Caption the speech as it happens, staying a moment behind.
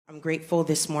I'm grateful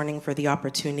this morning for the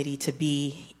opportunity to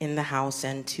be in the house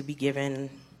and to be given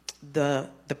the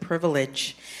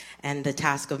privilege and the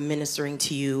task of ministering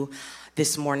to you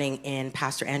this morning in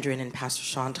Pastor Andrew and Pastor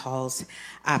Chantal's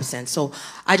absence. So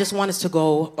I just want us to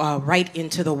go right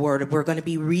into the word. We're going to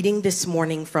be reading this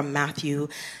morning from Matthew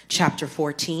chapter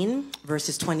 14,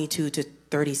 verses 22 to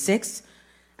 36.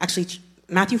 Actually,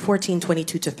 Matthew 14,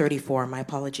 22 to 34. My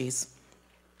apologies.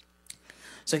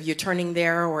 So if you're turning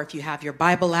there, or if you have your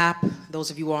Bible app, those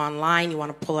of you who are online, you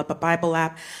want to pull up a Bible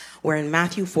app, we're in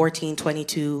Matthew 14,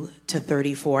 22 to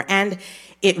 34. And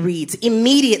it reads,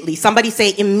 immediately, somebody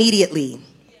say immediately.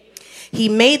 He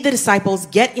made the disciples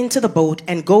get into the boat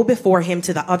and go before him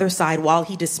to the other side while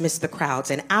he dismissed the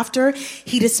crowds. And after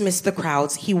he dismissed the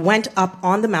crowds, he went up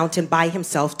on the mountain by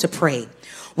himself to pray.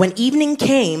 When evening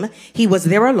came, he was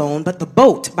there alone, but the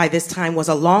boat by this time was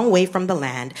a long way from the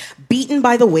land, beaten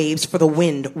by the waves, for the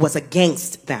wind was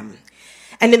against them.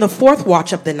 And in the fourth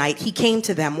watch of the night, he came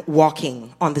to them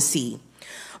walking on the sea.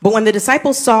 But when the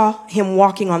disciples saw him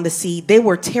walking on the sea, they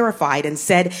were terrified and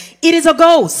said, "It is a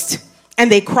ghost."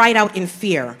 And they cried out in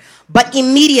fear. But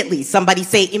immediately, somebody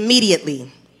say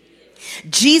immediately,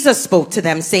 Jesus spoke to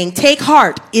them saying, "Take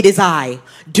heart, it is I.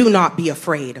 Do not be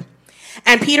afraid."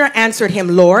 And Peter answered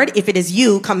him, "Lord, if it is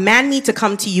you, command me to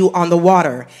come to you on the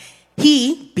water."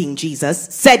 He, being Jesus,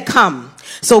 said, "Come."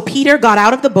 So Peter got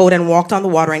out of the boat and walked on the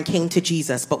water and came to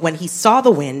Jesus. But when he saw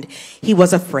the wind, he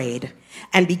was afraid.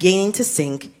 And beginning to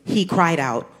sink, he cried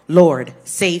out, "Lord,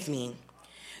 save me."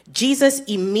 Jesus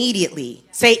immediately,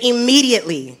 say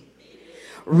immediately,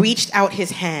 reached out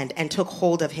his hand and took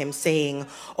hold of him, saying,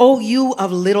 "O you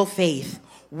of little faith,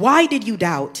 why did you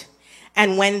doubt?"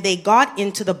 And when they got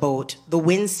into the boat, the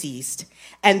wind ceased,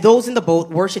 and those in the boat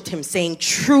worshipped him, saying,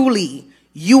 "Truly,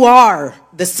 you are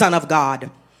the Son of God."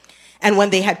 And when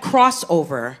they had crossed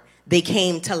over, they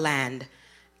came to land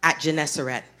at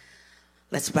Gennesaret.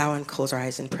 Let's bow and close our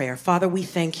eyes in prayer. Father, we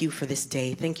thank you for this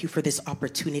day. Thank you for this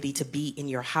opportunity to be in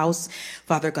your house.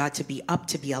 Father God, to be up,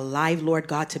 to be alive, Lord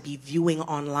God, to be viewing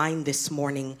online this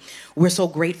morning. We're so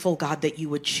grateful, God, that you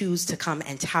would choose to come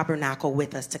and tabernacle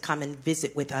with us, to come and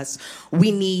visit with us.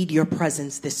 We need your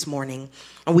presence this morning.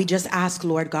 And we just ask,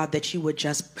 Lord God, that you would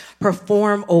just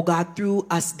perform, oh God, through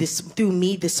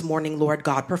me this morning, Lord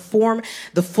God. Perform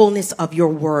the fullness of your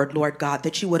word, Lord God,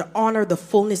 that you would honor the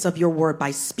fullness of your word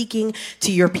by speaking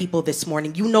to your people this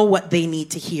morning. You know what they need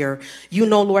to hear. You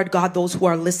know, Lord God, those who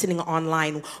are listening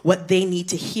online, what they need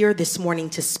to hear this morning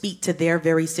to speak to their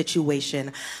very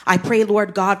situation. I pray,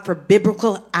 Lord God, for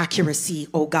biblical accuracy,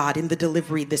 oh God, in the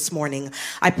delivery this morning.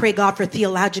 I pray, God, for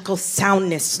theological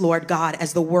soundness, Lord God,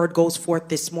 as the word goes forth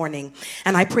this morning.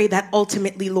 And I pray that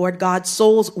ultimately, Lord God,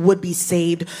 souls would be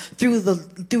saved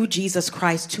through Jesus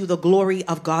Christ to the glory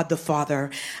of God the Father.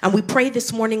 And we pray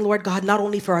this morning, Lord God, not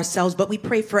only for ourselves, but we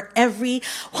pray for every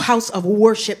house of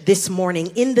worship this morning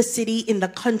in the city, in the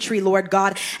country, Lord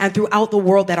God, and throughout the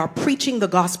world that are preaching the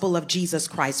gospel of Jesus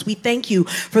Christ. We thank you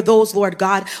for those, Lord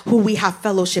God, who we have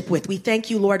fellowship with. We thank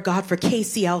you, Lord God, for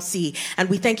KCLC, and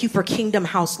we thank you for Kingdom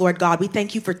House, Lord God. We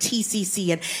thank you for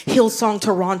TCC and Hillsong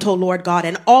Toronto, Lord God,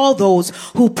 and all those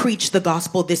who preach the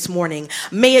gospel this morning.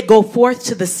 May it go forth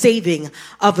to the saving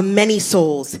of many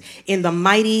souls. In the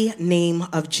mighty name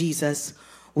of Jesus,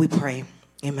 we pray.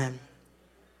 Amen.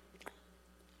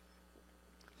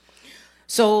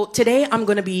 So today I'm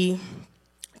going to be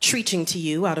preaching to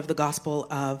you out of the Gospel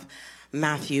of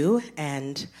Matthew.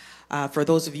 And for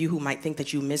those of you who might think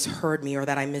that you misheard me or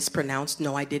that I mispronounced,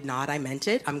 no, I did not. I meant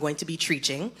it. I'm going to be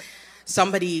preaching.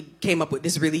 Somebody came up with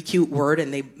this really cute word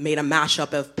and they made a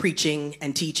mashup of preaching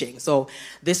and teaching. So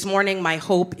this morning, my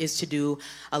hope is to do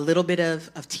a little bit of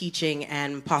teaching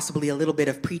and possibly a little bit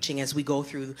of preaching as we go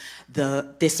through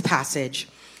this passage.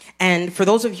 And for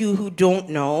those of you who don't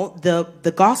know,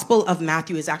 the Gospel of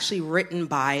Matthew is actually written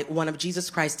by one of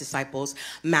Jesus Christ's disciples,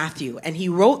 Matthew. And he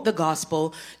wrote the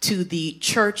Gospel to the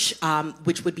church,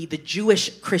 which would be the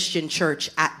Jewish Christian church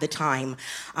at the time.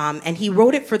 And he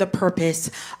wrote it for the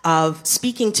purpose of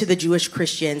speaking to the Jewish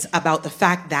Christians about the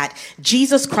fact that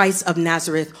Jesus Christ of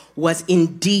Nazareth was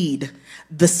indeed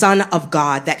the Son of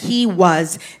God, that he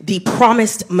was the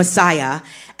promised Messiah.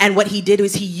 And what he did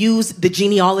was he used the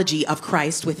genealogy of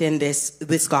Christ within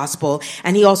this gospel.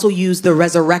 And he also used the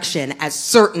resurrection as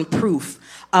certain proof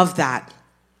of that.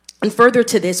 And further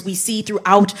to this, we see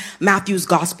throughout Matthew's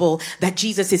gospel that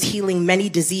Jesus is healing many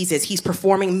diseases. He's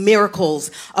performing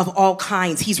miracles of all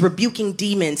kinds. He's rebuking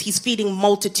demons. He's feeding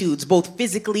multitudes, both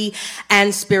physically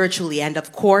and spiritually. And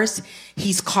of course,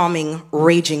 he's calming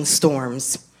raging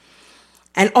storms.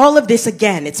 And all of this,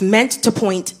 again, it's meant to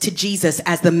point to Jesus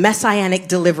as the messianic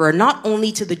deliverer, not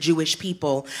only to the Jewish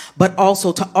people, but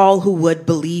also to all who would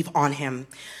believe on him.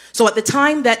 So at the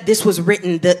time that this was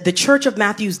written, the church of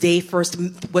Matthew's day first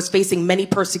was facing many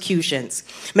persecutions,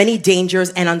 many dangers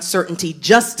and uncertainty,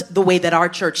 just the way that our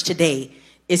church today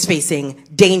is facing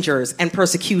dangers and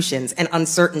persecutions and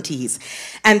uncertainties.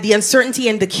 And the uncertainty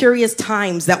and the curious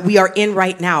times that we are in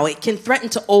right now, it can threaten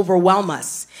to overwhelm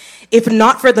us, if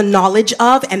not for the knowledge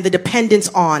of and the dependence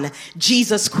on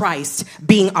Jesus Christ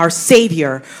being our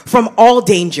Savior from all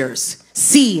dangers,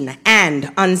 seen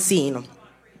and unseen.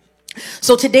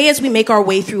 So today, as we make our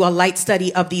way through a light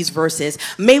study of these verses,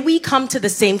 may we come to the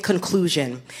same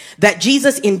conclusion that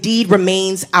Jesus indeed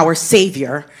remains our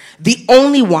Savior, the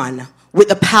only one with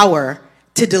the power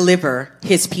to deliver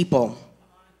his people.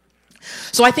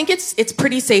 So I think it's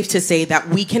pretty safe to say that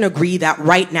we can agree that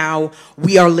right now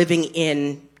we are living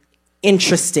in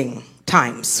interesting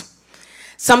times.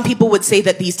 Some people would say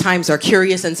that these times are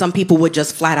curious, and some people would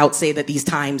just flat out say that these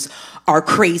times are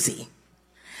crazy.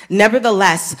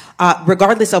 Nevertheless,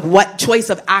 regardless of what choice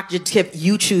of adjective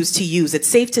you choose to use, it's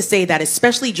safe to say that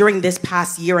especially during this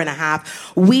past year and a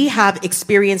half, we have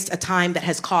experienced a time that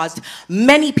has caused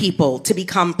many people to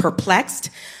become perplexed,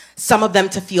 some of them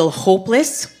to feel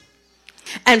hopeless,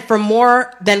 and for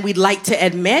more than we'd like to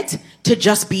admit, to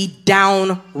just be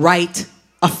downright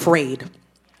afraid.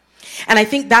 And I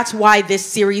think that's why this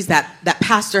series that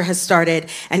Pastor has started,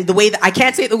 and the way that, I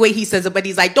can't say it the way he says it, but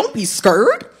he's like, don't be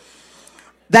scared.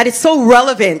 That is so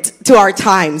relevant to our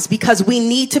times, because we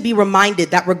need to be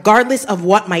reminded that regardless of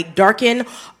what might darken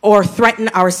or threaten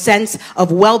our sense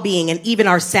of well-being and even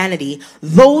our sanity,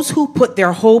 those who put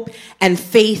their hope and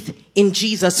faith in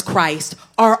Jesus Christ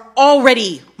are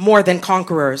already more than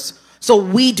conquerors. So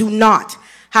we do not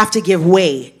have to give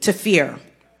way to fear.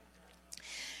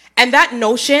 And that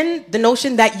notion, the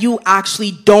notion that you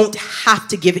actually don't have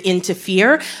to give in to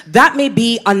fear, that may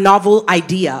be a novel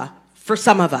idea for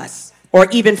some of us, or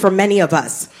even for many of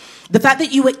us. The fact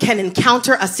that you can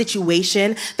encounter a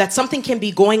situation, that something can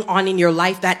be going on in your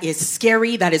life that is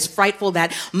scary, that is frightful,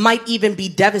 that might even be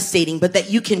devastating, but that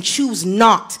you can choose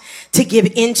not to give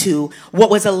into what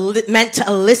was meant to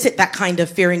elicit that kind of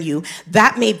fear in you,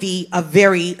 that may be a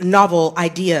very novel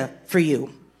idea for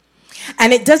you.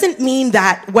 And it doesn't mean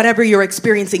that whatever you're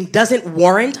experiencing doesn't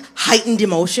warrant heightened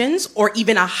emotions or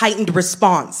even a heightened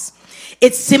response.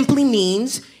 It simply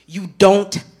means you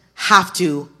don't have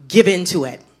to give into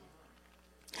it.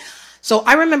 So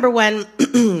I remember when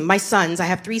my sons, I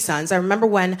have 3 sons, I remember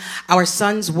when our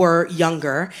sons were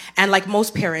younger, and like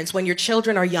most parents, when your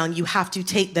children are young, you have to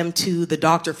take them to the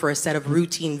doctor for a set of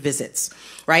routine visits,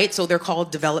 right? So they're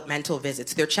called developmental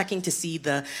visits. They're checking to see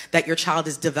that your child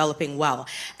is developing well.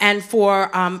 And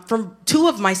from 2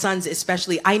 of my sons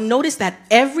especially, I noticed that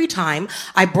every time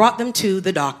I brought them to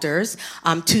the doctors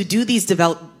to do these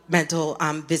developmental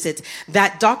visits,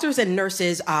 that doctors and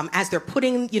nurses, as they're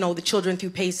putting, the children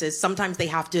through paces, sometimes they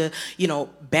have to,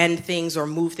 bend things or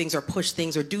move things or push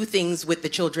things or do things with the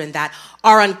children that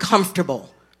are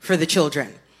uncomfortable for the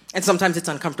children. And sometimes it's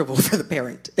uncomfortable for the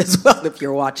parent as well, if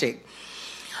you're watching.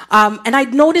 And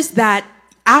I'd noticed that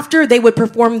after they would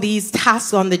perform these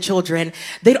tasks on the children,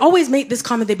 they'd always make this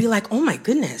comment. They'd be like, oh my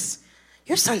goodness,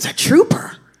 your son's a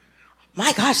trooper.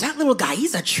 My gosh, that little guy,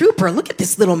 he's a trooper. Look at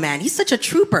this little man. He's such a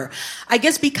trooper. I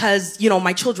guess because,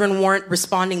 my children weren't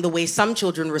responding the way some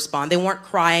children respond. They weren't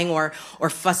crying or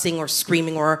fussing or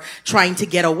screaming or trying to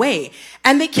get away.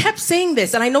 And they kept saying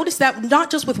this. And I noticed that not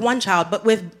just with one child, but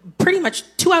with pretty much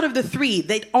 2 out of the 3,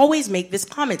 they'd always make this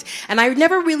comment. And I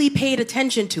never really paid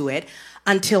attention to it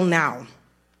until now.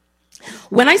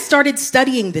 When I started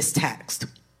studying this text,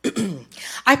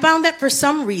 I found that for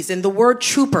some reason, the word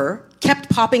trooper kept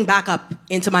popping back up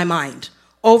into my mind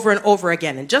over and over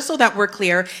again. And just so that we're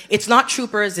clear, it's not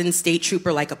trooper as in state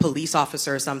trooper like a police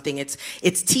officer or something. It's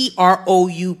T-R-O-U-P-E-R,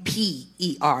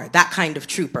 that kind of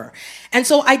trooper. And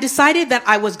so I decided that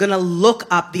I was going to look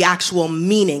up the actual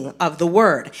meaning of the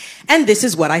word. And this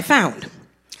is what I found.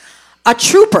 A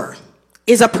trooper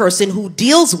is a person who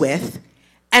deals with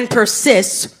and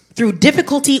persists through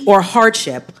difficulty or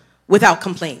hardship without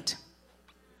complaint.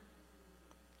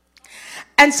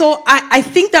 And so I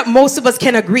think that most of us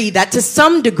can agree that to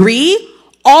some degree,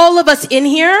 all of us in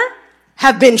here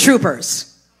have been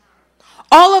troopers.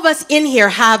 All of us in here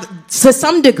have, to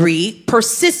some degree,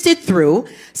 persisted through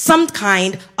some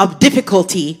kind of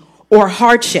difficulty or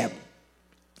hardship.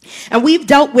 And we've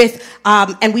dealt with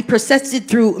and we persisted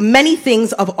through many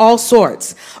things of all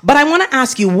sorts. But I want to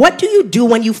ask you, what do you do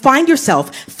when you find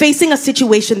yourself facing a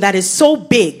situation that is so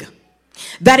big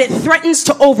that it threatens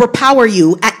to overpower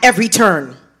you at every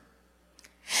turn?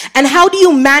 And how do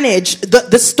you manage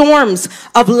the storms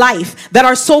of life that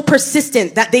are so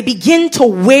persistent that they begin to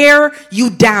wear you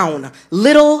down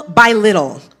little by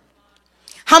little?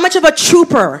 How much of a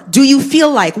trooper do you feel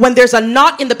like when there's a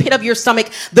knot in the pit of your stomach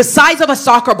the size of a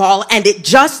soccer ball and it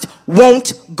just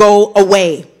won't go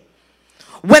away?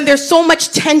 When there's so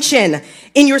much tension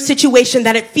in your situation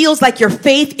that it feels like your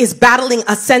faith is battling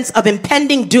a sense of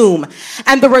impending doom,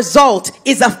 and the result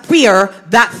is a fear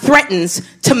that threatens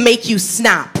to make you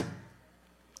snap.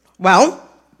 Well,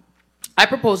 I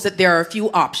propose that there are a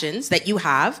few options that you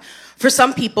have. For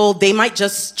some people, they might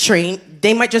just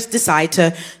decide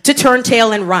to turn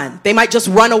tail and run. They might just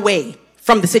run away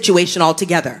from the situation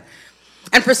altogether.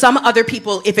 And for some other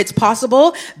people, if it's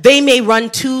possible, they may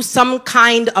run to some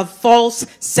kind of false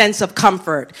sense of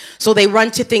comfort. So they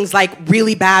run to things like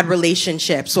really bad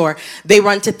relationships, or they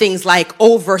run to things like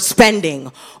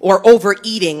overspending or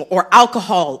overeating or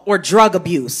alcohol or drug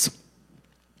abuse.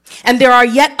 And there are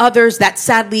yet others that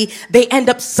sadly, they end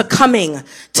up succumbing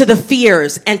to the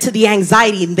fears and to the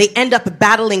anxiety. And they end up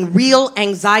battling real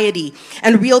anxiety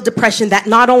and real depression that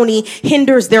not only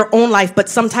hinders their own life, but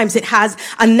sometimes it has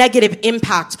a negative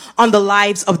impact on the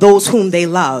lives of those whom they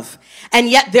love. And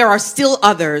yet there are still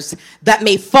others that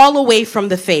may fall away from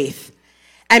the faith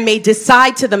and may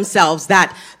decide to themselves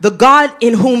that the God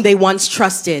in whom they once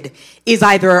trusted is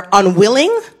either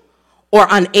unwilling or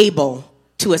unable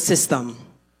to assist them.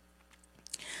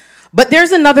 But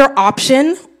there's another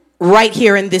option right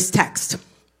here in this text.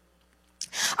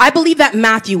 I believe that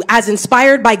Matthew, as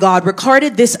inspired by God,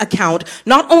 recorded this account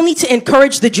not only to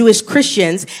encourage the Jewish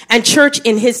Christians and church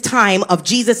in his time of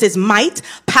Jesus' might,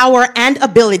 power, and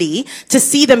ability to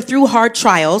see them through hard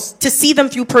trials, to see them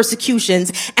through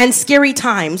persecutions and scary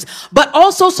times, but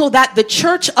also so that the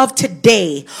church of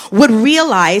today would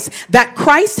realize that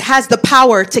Christ has the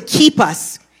power to keep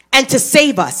us and to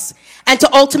save us and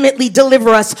to ultimately deliver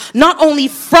us not only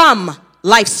from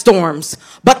life's storms,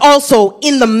 but also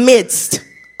in the midst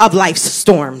of life's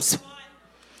storms.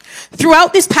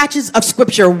 Throughout these patches of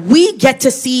scripture, we get to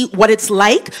see what it's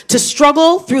like to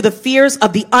struggle through the fears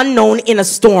of the unknown in a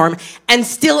storm and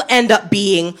still end up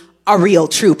being a real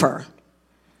trooper.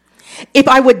 If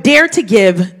I would dare to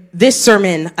give this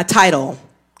sermon a title,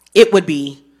 it would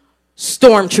be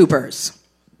Stormtroopers.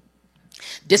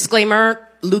 Disclaimer,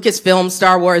 Lucasfilm,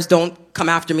 Star Wars, don't come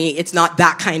after me. It's not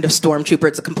that kind of stormtrooper.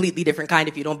 It's a completely different kind.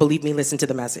 If you don't believe me, listen to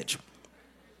the message.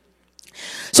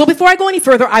 So before I go any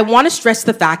further, I want to stress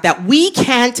the fact that we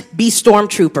can't be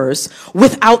stormtroopers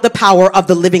without the power of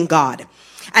the living God.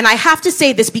 And I have to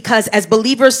say this because as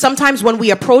believers, sometimes when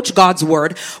we approach God's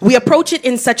word, we approach it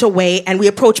in such a way, and we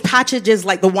approach passages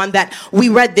like the one that we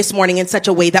read this morning in such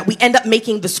a way that we end up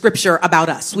making the scripture about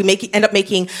us. We end up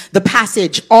making the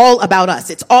passage all about us.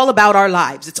 It's all about our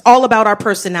lives. It's all about our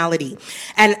personality.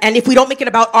 And if we don't make it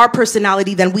about our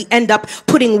personality, then we end up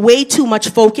putting way too much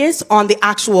focus on the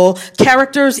actual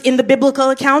characters in the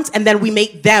biblical accounts, and then we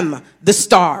make them the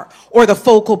star or the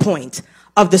focal point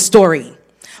of the story.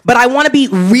 But I want to be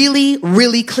really,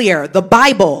 really clear. The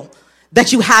Bible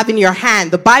that you have in your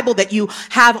hand, the Bible that you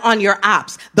have on your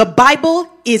apps, the Bible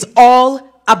is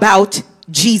all about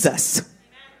Jesus.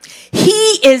 He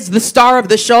is the star of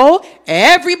the show.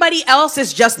 Everybody else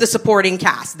is just the supporting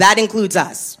cast. That includes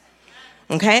us.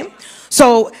 Okay?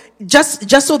 So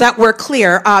just so that we're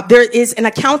clear, there is an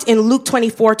account in Luke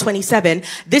 24:27.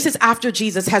 This is after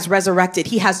Jesus has resurrected.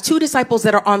 He has two disciples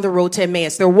that are on the road to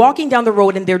Emmaus. They're walking down the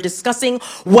road and they're discussing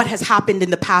what has happened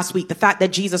in the past week. The fact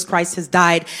that Jesus Christ has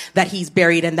died, that he's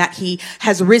buried, and that he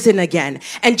has risen again.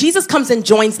 And Jesus comes and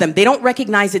joins them. They don't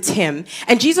recognize it's him.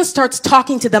 And Jesus starts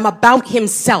talking to them about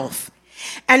himself.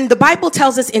 And the Bible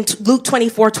tells us in Luke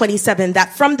 24:27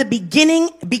 that from the beginning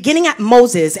at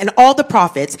Moses and all the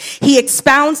prophets, he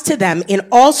expounds to them in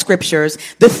all scriptures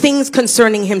the things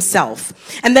concerning himself.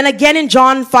 And then again in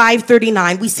John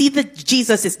 5:39, we see that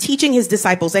Jesus is teaching his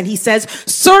disciples and he says,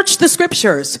 "Search the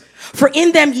scriptures, for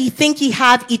in them ye think ye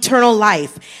have eternal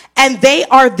life. And they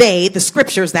are the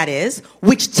scriptures that is,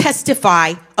 which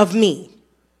testify of me."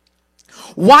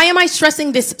 Why am I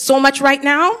stressing this so much right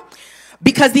now?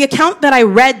 Because the account that I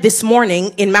read this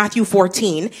morning in Matthew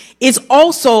 14 is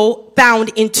also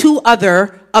found in two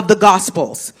other of the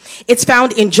Gospels. It's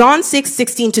found in John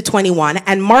 6:16-21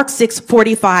 and Mark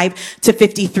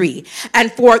 6:45-53.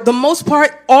 And for the most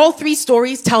part, all three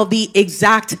stories tell the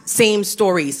exact same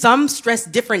story. Some stress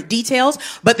different details,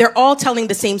 but they're all telling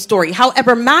the same story.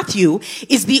 However, Matthew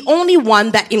is the only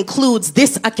one that includes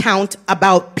this account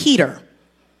about Peter.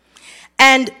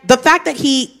 And the fact that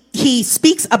he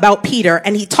speaks about Peter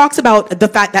and he talks about the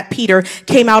fact that Peter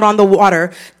came out on the water.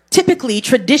 Typically,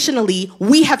 traditionally,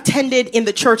 we have tended in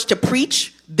the church to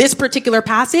preach this particular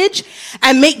passage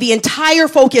and make the entire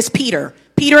focus Peter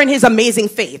and his amazing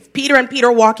faith.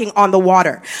 Peter walking on the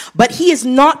water. But he is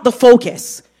not the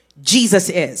focus. Jesus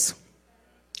is.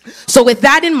 So with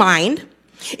that in mind,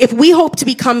 if we hope to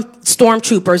become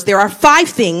stormtroopers, there are 5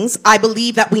 things I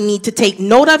believe that we need to take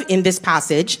note of in this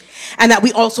passage and that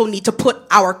we also need to put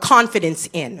our confidence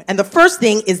in. And the first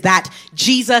thing is that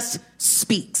Jesus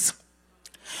speaks.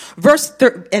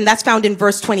 And that's found in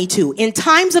verse 22. In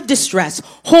times of distress,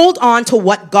 hold on to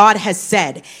what God has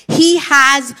said. He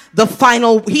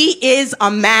is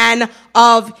a man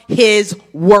of his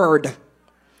word.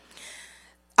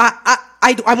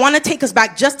 I want to take us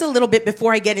back just a little bit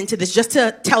before I get into this, just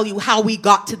to tell you how we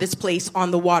got to this place on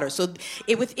the water. So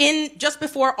just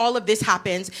before all of this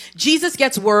happens, Jesus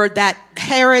gets word that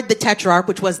Herod the Tetrarch,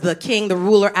 which was the king, the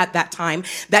ruler at that time,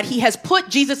 that he has put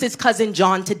Jesus' cousin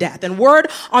John to death. And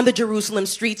word on the Jerusalem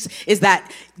streets is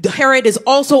that Herod is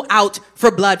also out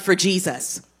for blood for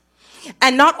Jesus.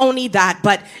 And not only that,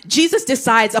 but Jesus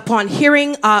decides upon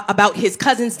hearing about his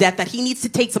cousin's death that he needs to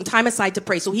take some time aside to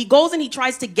pray. So he goes and he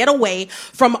tries to get away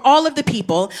from all of the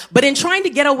people. But in trying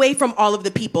to get away from all of the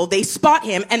people, they spot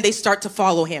him and they start to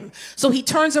follow him. So he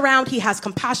turns around. He has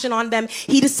compassion on them.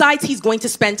 He decides he's going to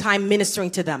spend time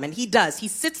ministering to them. And he does. He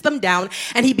sits them down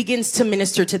and he begins to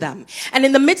minister to them. And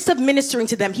in the midst of ministering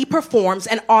to them, he performs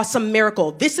an awesome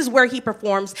miracle. This is where he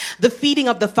performs the feeding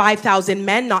of the 5,000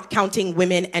 men, not counting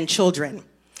women and children.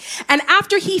 And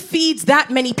after he feeds that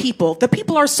many people, the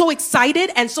people are so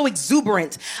excited and so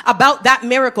exuberant about that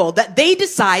miracle that they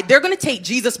decide they're going to take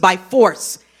Jesus by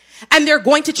force and they're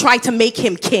going to try to make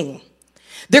him king.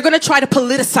 They're going to try to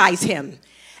politicize him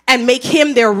and make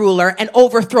him their ruler and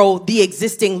overthrow the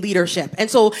existing leadership.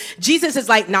 And so Jesus is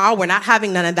like, no, we're not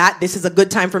having none of that. This is a good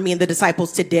time for me and the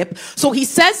disciples to dip. So he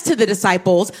says to the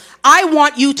disciples, I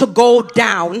want you to go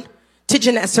down to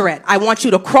Gennesaret. I want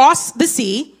you to cross the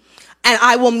sea. And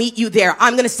I will meet you there.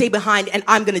 I'm going to stay behind and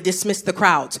I'm going to dismiss the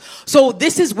crowds. So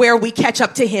this is where we catch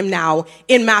up to him now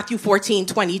in Matthew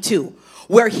 14:22,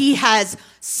 where he has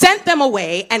sent them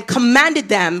away and commanded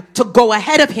them to go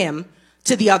ahead of him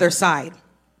to the other side.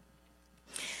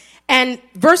 And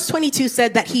verse 22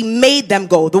 said that he made them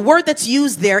go. The word that's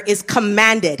used there is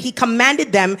commanded. He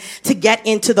commanded them to get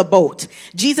into the boat.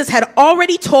 Jesus had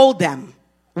already told them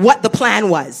what the plan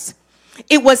was.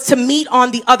 It was to meet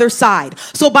on the other side.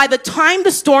 So by the time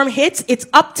the storm hits, it's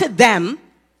up to them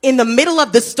in the middle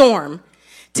of the storm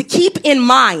to keep in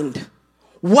mind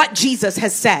what Jesus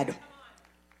has said.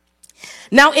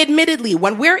 Now, admittedly,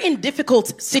 when we're in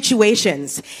difficult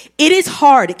situations, it is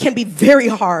hard. It can be very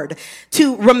hard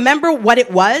to remember what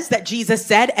it was that Jesus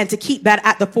said and to keep that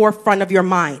at the forefront of your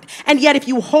mind. And yet, if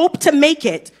you hope to make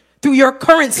it through your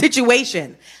current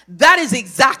situation, that is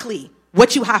exactly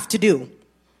what you have to do.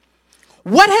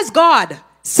 What has God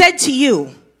said to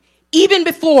you even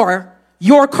before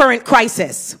your current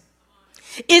crisis?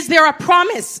 Is there a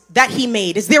promise that he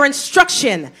made? Is there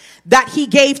instruction that he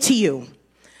gave to you?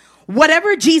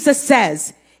 Whatever Jesus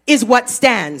says is what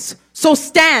stands. So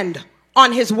stand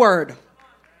on his word.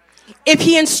 If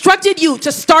he instructed you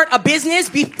to start a business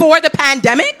before the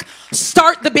pandemic,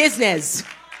 start the business.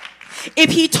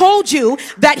 If he told you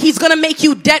that he's going to make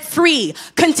you debt free,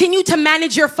 continue to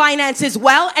manage your finances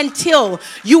well until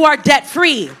you are debt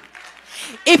free.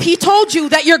 If he told you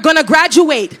that you're going to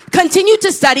graduate, continue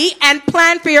to study and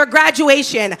plan for your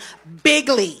graduation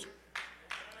bigly.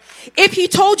 If he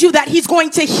told you that he's going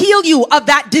to heal you of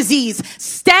that disease,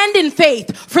 stand in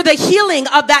faith for the healing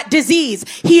of that disease.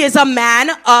 He is a man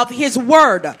of his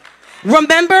word.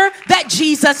 Remember that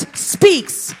Jesus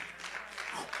speaks.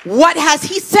 What has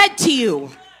he said to you?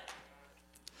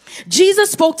 Jesus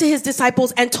spoke to his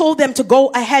disciples and told them to go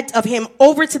ahead of him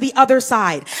over to the other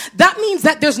side. That means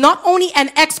that there's not only an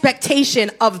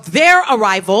expectation of their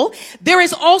arrival, there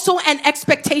is also an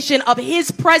expectation of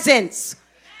his presence.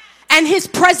 And his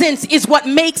presence is what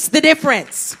makes the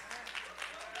difference.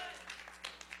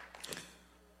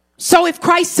 So if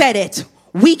Christ said it,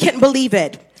 we can believe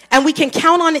it and we can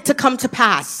count on it to come to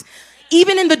pass.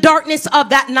 Even in the darkness of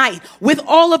that night, with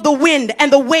all of the wind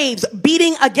and the waves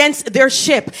beating against their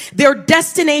ship, their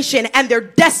destination and their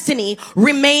destiny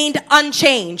remained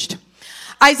unchanged.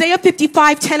 Isaiah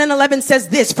 55:10-11 says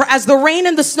this, for as the rain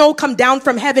and the snow come down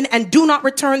from heaven and do not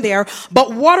return there,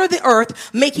 but water the earth,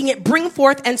 making it bring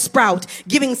forth and sprout,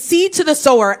 giving seed to the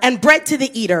sower and bread to the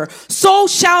eater, so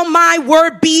shall my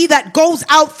word be that goes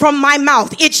out from my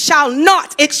mouth. It shall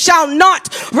not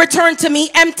return to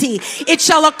me empty. It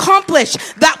shall accomplish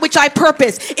that which I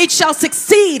purpose. It shall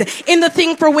succeed in the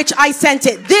thing for which I sent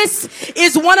it. This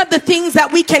is one of the things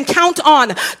that we can count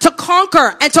on to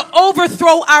conquer and to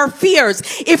overthrow our fears,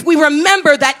 if we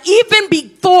remember that even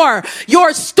before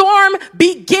your storm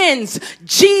begins,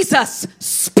 Jesus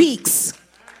speaks.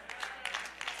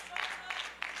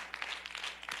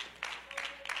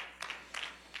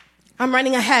 I'm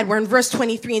running ahead. We're in verse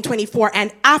 23 and 24.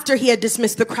 And after he had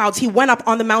dismissed the crowds, he went up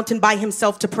on the mountain by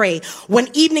himself to pray. When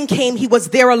evening came, he was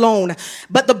there alone.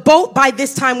 But the boat by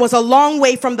this time was a long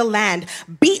way from the land,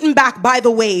 beaten back by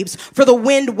the waves, for the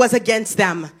wind was against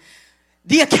them.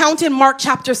 The account in Mark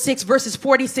chapter 6, verses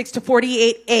 46 to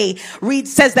 48a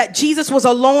says that Jesus was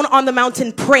alone on the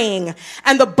mountain praying,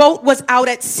 and the boat was out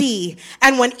at sea.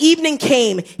 And when evening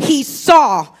came, he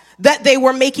saw that they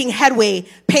were making headway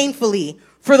painfully,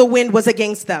 for the wind was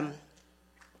against them.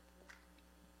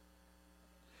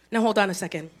 Now hold on a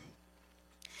second.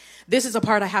 This is a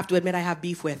part I have to admit I have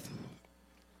beef with.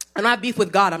 I don't have beef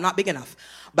with God. I'm not big enough.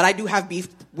 But I do have beef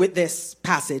with this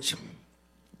passage.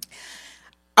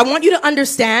 I want you to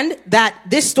understand that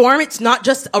this storm, it's not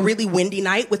just a really windy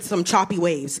night with some choppy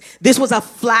waves. This was a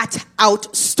flat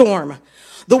out storm.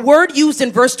 The word used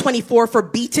in verse 24 for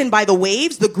beaten by the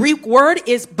waves, the Greek word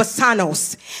is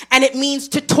basanos, and it means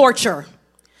to torture.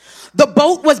 The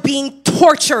boat was being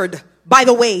tortured by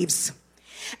the waves.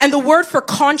 And the word for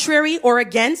contrary or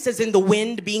against, as in the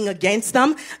wind being against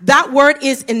them, that word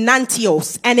is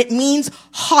enantios, and it means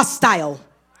hostile.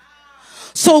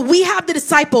 So we have the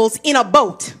disciples in a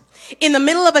boat in the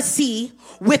middle of a sea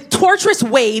with torturous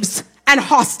waves and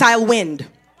hostile wind.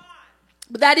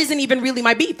 But that isn't even really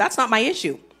my beef. That's not my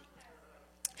issue.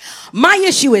 My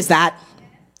issue is that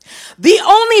the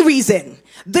only reason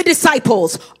the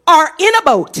disciples are in a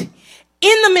boat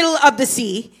in the middle of the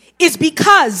sea is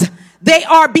because they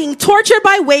are being tortured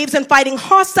by waves and fighting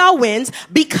hostile winds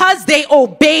because they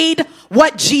obeyed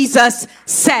what Jesus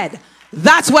said.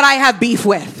 That's what I have beef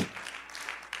with.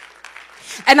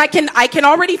 And I can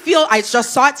already feel, I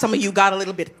just saw it, some of you got a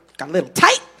little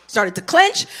tight, started to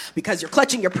clench because you're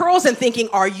clutching your pearls and thinking,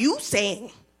 are you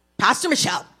saying, Pastor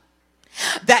Michelle,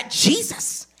 that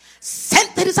Jesus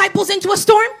sent the disciples into a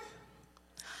storm?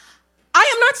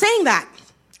 I am not saying that.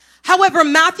 However,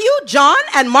 Matthew, John,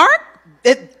 and Mark,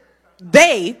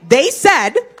 they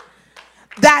said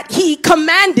that he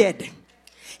commanded,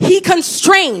 he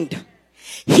constrained,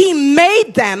 he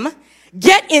made them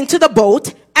get into the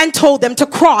boat and told them to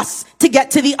cross to get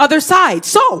to the other side.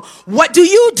 So, what do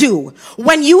you do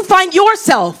when you find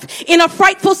yourself in a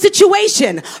frightful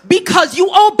situation because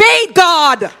you obeyed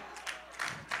God?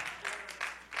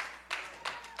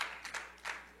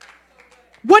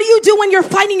 What do you do when you're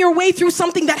fighting your way through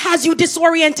something that has you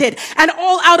disoriented and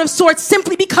all out of sorts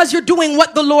simply because you're doing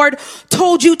what the Lord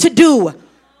told you to do?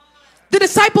 The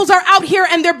disciples are out here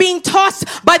and they're being tossed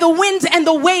by the winds and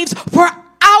the waves for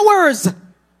hours.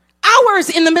 Hours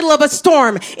in the middle of a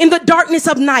storm, in the darkness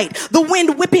of night, the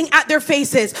wind whipping at their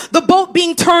faces, the boat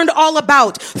being turned all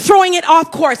about, throwing it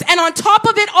off course. And on top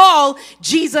of it all,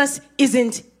 Jesus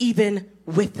isn't even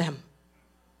with them.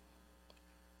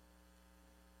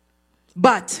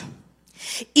 But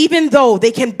even though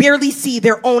they can barely see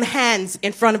their own hands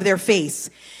in front of their face,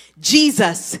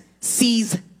 Jesus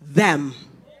sees them.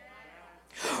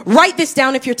 Write this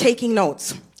down if you're taking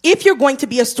notes. If you're going to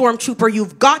be a stormtrooper,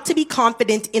 you've got to be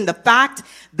confident in the fact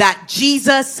that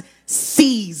Jesus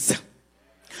sees.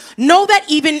 Know that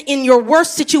even in your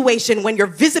worst situation, when your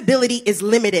visibility is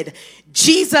limited,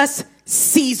 Jesus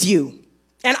sees you.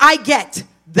 And I get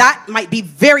that might be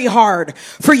very hard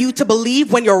for you to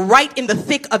believe when you're right in the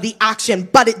thick of the action,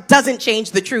 but it doesn't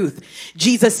change the truth.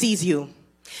 Jesus sees you.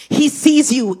 He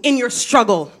sees you in your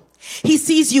struggle. He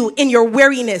sees you in your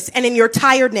weariness and in your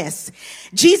tiredness.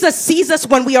 Jesus sees us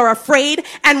when we are afraid,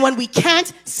 and when we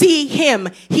can't see him,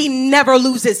 he never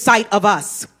loses sight of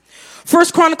us.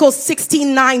 1 Chronicles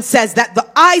 16:9 says that the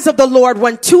eyes of the Lord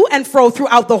went to and fro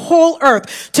throughout the whole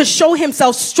earth to show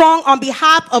himself strong on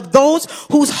behalf of those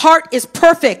whose heart is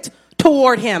perfect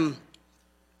toward him.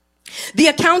 The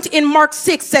account in Mark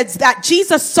 6 says that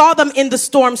Jesus saw them in the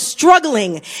storm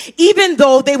struggling, even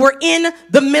though they were in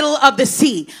the middle of the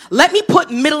sea. Let me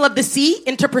put middle of the sea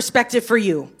into perspective for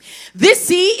you. This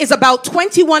sea is about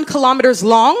 21 kilometers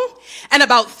long and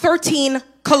about 13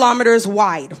 kilometers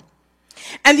wide.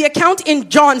 And the account in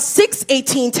John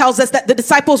 6:18 tells us that the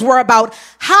disciples were about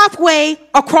halfway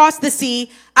across the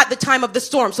sea at the time of the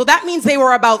storm. So that means they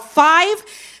were about 5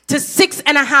 to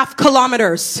 6.5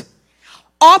 kilometers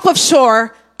off of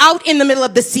shore, out in the middle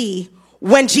of the sea,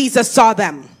 when Jesus saw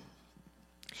them.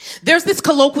 There's this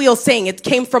colloquial saying, it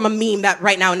came from a meme that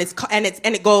right now, and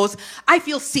it goes, I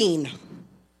feel seen.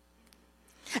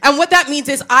 And what that means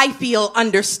is I feel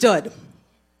understood.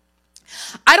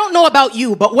 I don't know about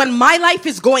you, but when my life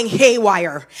is going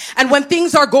haywire and when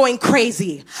things are going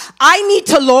crazy, I need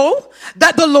to know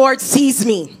that the Lord sees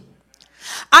me.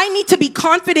 I need to be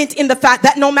confident in the fact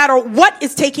that no matter what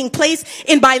is taking place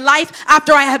in my life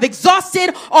after I have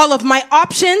exhausted all of my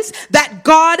options, that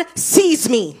God sees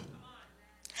me.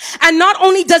 And not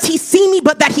only does he see me,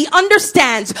 but that he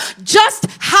understands just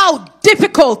how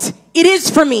difficult it is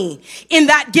for me in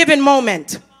that given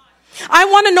moment. I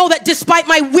want to know that despite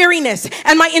my weariness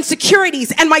and my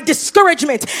insecurities and my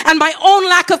discouragement and my own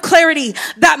lack of clarity,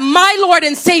 that my Lord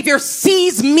and Savior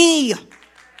sees me.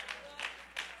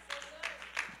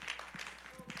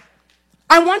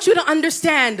 I want you to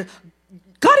understand,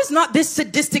 God is not this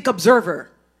sadistic observer.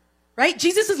 Right?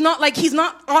 Jesus is not like, he's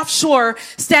not offshore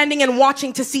standing and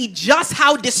watching to see just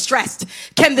how distressed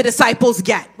can the disciples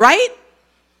get, right?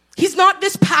 He's not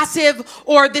this passive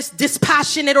or this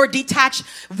dispassionate or detached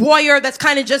warrior that's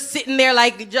kind of just sitting there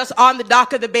like just on the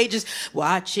dock of the bay, just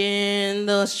watching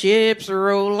the ships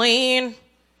rolling.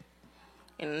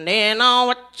 And then I'll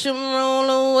watch them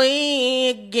roll away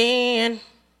again.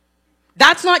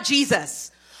 That's not Jesus.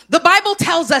 The Bible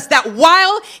tells us that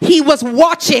while he was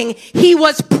watching, he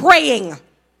was praying.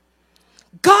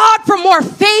 God, for more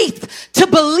faith to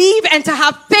believe and to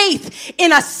have faith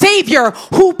in a Savior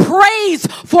who prays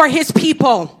for his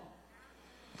people.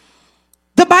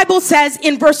 The Bible says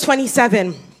in verse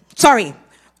 27,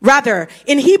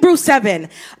 in Hebrews 7,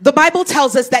 the Bible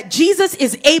tells us that Jesus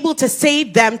is able to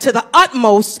save them to the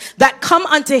utmost that come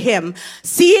unto him,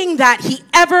 seeing that he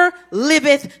ever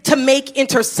liveth to make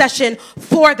intercession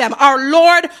for them. Our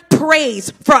Lord prays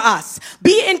for us.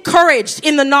 Be encouraged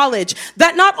in the knowledge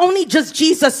that not only does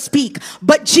Jesus speak,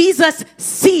 but Jesus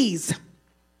sees.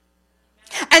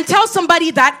 And tell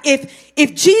somebody that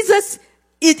if Jesus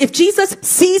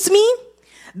sees me,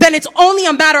 then it's only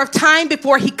a matter of time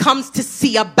before he comes to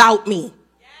see about me.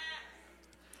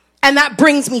 And that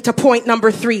brings me to point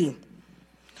number 3.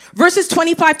 Verses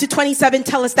 25 to 27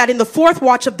 tell us that in the fourth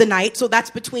watch of the night, so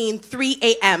that's between 3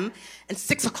 a.m. and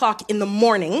 6 o'clock in the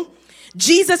morning,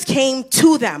 Jesus came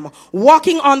to them,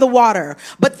 walking on the water.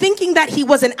 But thinking that he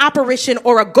was an apparition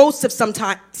or a ghost of some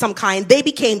kind, they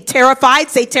became terrified.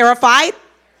 Say terrified.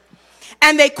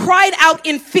 And they cried out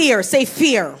in fear. Say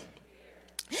fear.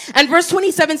 And verse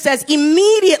 27 says,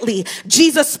 immediately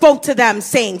Jesus spoke to them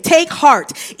saying, take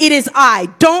heart, it is I.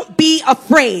 Don't be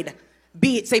afraid.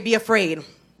 Be afraid.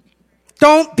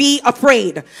 Don't be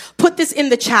afraid. Put this in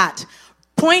the chat.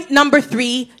 Point number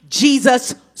 3,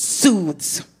 Jesus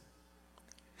soothes.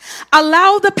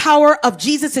 Allow the power of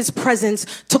Jesus'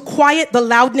 presence to quiet the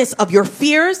loudness of your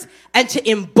fears and to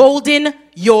embolden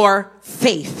your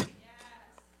faith.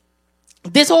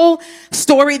 This whole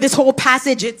story, this whole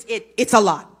passage, it's a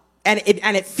lot. And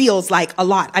it feels like a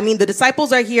lot. I mean, the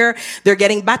disciples are here. They're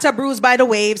getting bata bruised by the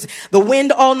waves, the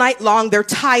wind all night long. They're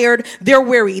tired. They're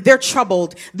weary. They're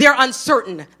troubled. They're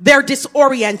uncertain. They're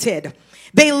disoriented.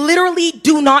 They literally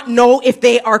do not know if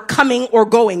they are coming or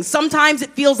going. Sometimes it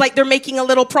feels like they're making a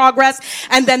little progress,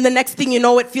 and then the next thing you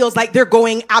know, it feels like they're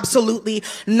going absolutely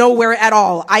nowhere at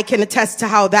all. I can attest to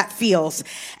how that feels.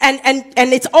 And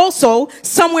it's also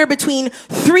somewhere between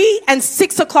 3 and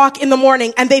 6 o'clock in the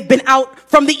morning, and they've been out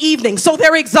from the evening, so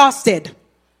they're exhausted.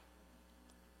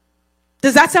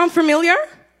 Does that sound familiar?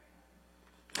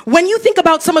 When you think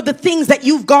about some of the things that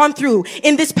you've gone through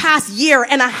in this past year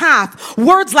and a half,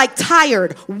 words like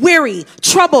tired, weary,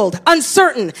 troubled,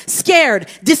 uncertain, scared,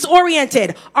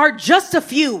 disoriented are just a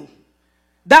few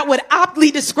that would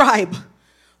aptly describe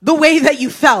the way that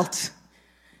you felt.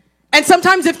 And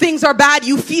sometimes if things are bad,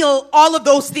 you feel all of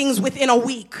those things within a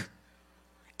week.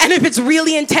 And if it's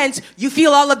really intense, you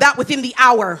feel all of that within the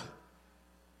hour.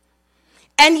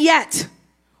 And yet,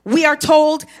 we are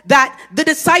told that the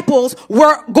disciples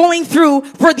were going through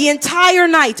for the entire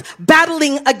night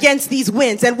battling against these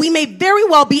winds. And we may very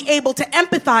well be able to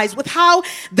empathize with how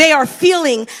they are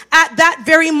feeling at that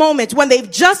very moment when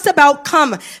they've just about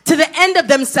come to the end of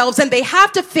themselves and they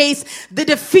have to face the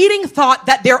defeating thought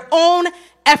that their own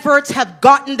efforts have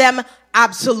gotten them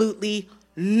absolutely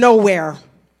nowhere.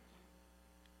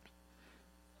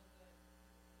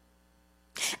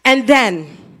 And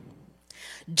then,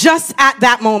 just at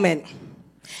that moment,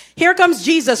 here comes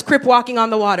Jesus crip walking on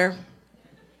the water.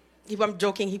 I'm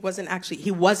joking, he wasn't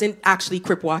actually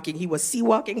crip walking. He was sea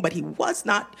walking, but he was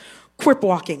not crip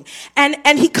walking.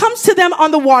 And he comes to them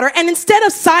on the water, and instead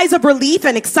of sighs of relief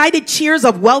and excited cheers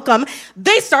of welcome,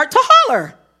 they start to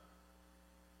holler.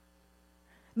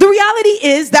 The reality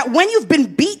is that when you've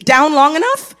been beat down long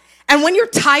enough, and when you're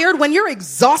tired, when you're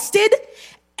exhausted,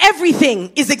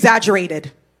 everything is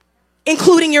exaggerated,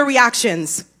 including your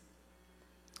reactions.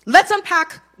 Let's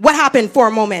unpack what happened for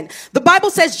a moment. The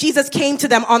Bible says Jesus came to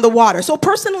them on the water. So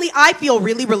personally, I feel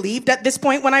really relieved at this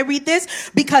point when I read this,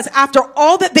 because after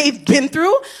all that they've been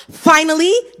through,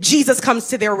 finally, Jesus comes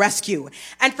to their rescue.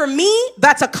 And for me,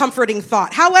 that's a comforting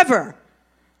thought. However,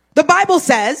 the Bible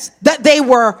says that they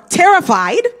were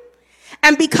terrified,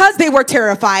 and because they were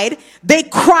terrified, they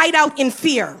cried out in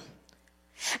fear.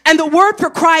 And the word for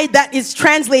cry that is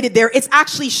translated there, it's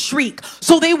actually shriek.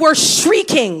 So they were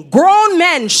shrieking, grown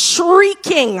men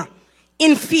shrieking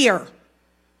in fear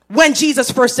when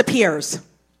Jesus first appears.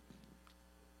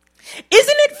 Isn't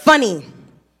it funny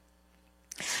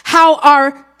how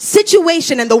our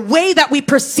situation and the way that we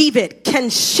perceive it can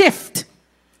shift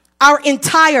our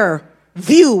entire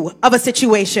view of a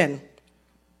situation?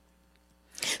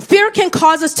 Fear can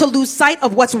cause us to lose sight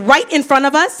of what's right in front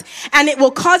of us, and it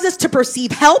will cause us to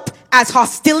perceive help as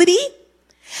hostility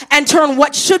and turn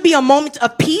what should be a moment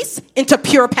of peace into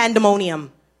pure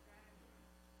pandemonium.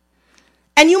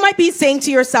 And you might be saying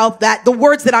to yourself that the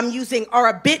words that I'm using are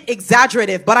a bit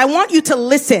exaggerative, but I want you to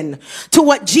listen to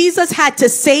what Jesus had to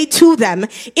say to them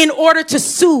in order to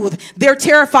soothe their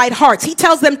terrified hearts. He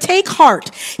tells them, take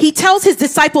heart. He tells his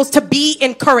disciples to be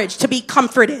encouraged, to be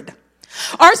comforted.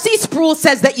 R.C. Sproul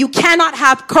says that you cannot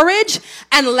have courage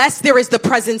unless there is the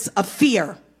presence of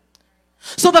fear.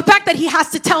 So the fact that he has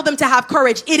to tell them to have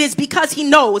courage, it is because he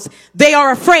knows they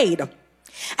are afraid.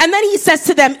 And then he says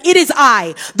to them, it is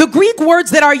I. The Greek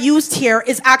words that are used here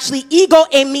is actually ego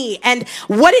eimi. And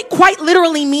what it quite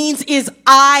literally means is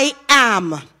I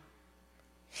am.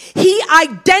 He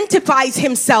identifies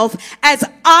himself as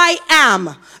I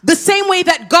am, the same way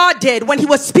that God did when he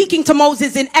was speaking to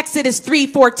Moses in Exodus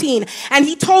 3:14, and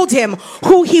he told him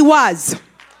who he was.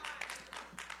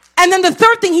 And then the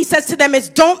third thing he says to them is,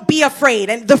 don't be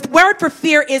afraid. And the word for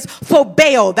fear is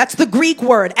phobeo. That's the Greek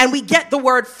word. And we get the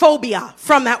word phobia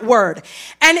from that word.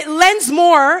 And it lends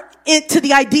more into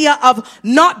the idea of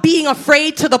not being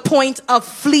afraid to the point of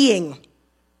fleeing.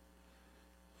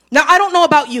 Now, I don't know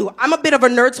about you. I'm a bit of a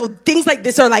nerd, so things like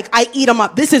this are like, I eat them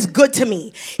up. This is good to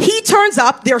me. He turns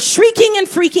up, they're shrieking and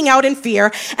freaking out in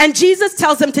fear, and Jesus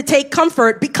tells them to take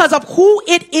comfort because of who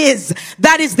it is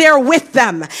that is there with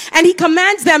them. And he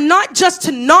commands them not just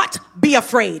to not be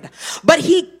afraid, but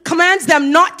he commands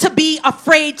them not to be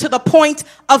afraid to the point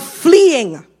of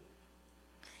fleeing.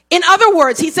 In other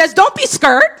words, he says, don't be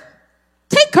scared.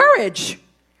 Take courage.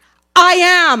 I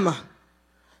am.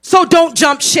 So don't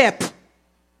jump ship.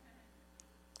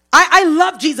 I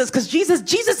love Jesus because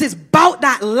Jesus is about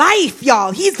that life,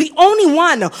 y'all. He's the only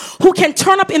one who can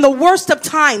turn up in the worst of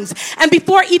times. And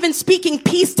before even speaking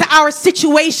peace to our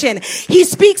situation, he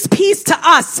speaks peace to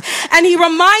us. And he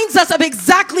reminds us of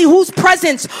exactly whose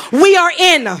presence we are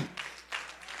in. And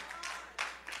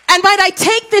might I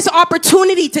take this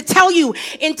opportunity to tell you,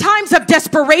 in times of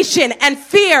desperation and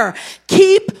fear,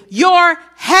 keep your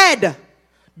head.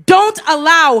 Don't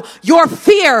allow your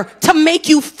fear to make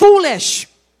you foolish.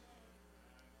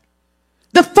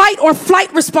 The fight or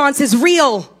flight response is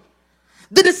real.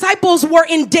 The disciples were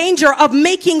in danger of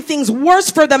making things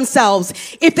worse for themselves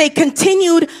if they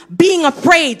continued being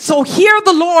afraid. So hear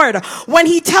the Lord when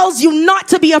he tells you not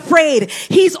to be afraid.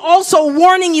 He's also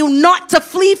warning you not to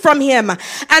flee from him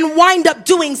and wind up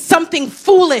doing something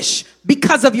foolish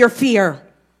because of your fear.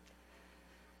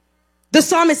 The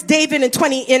psalmist David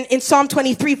in Psalm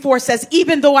 23:4 says,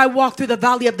 even though I walk through the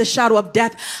valley of the shadow of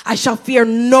death, I shall fear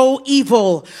no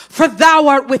evil, for thou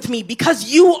art with me.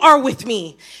 Because you are with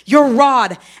me, your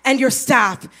rod and your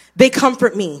staff, they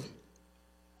comfort me.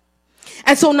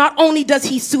 And so not only does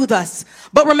he soothe us,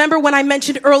 but remember when I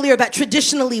mentioned earlier that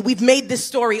traditionally we've made this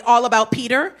story all about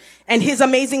Peter and his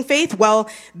amazing faith? Well,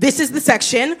 this is the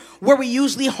section where we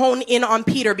usually hone in on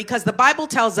Peter, because the Bible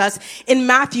tells us in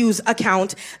Matthew's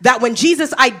account that when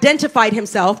Jesus identified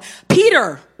himself,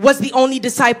 Peter was the only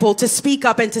disciple to speak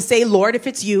up and to say, Lord, if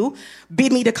it's you,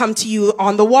 bid me to come to you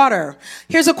on the water.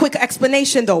 Here's a quick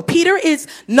explanation though. Peter is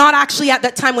not actually at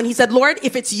that time when he said, Lord,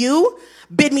 if it's you,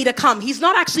 bid me to come. He's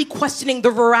not actually questioning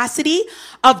the veracity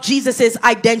of Jesus's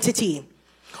identity.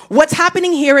 What's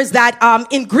happening here is that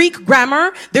in Greek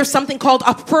grammar, there's something called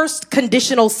a first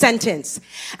conditional sentence.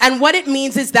 And what it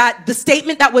means is that the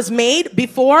statement that was made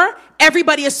before,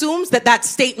 everybody assumes that that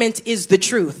statement is the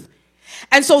truth.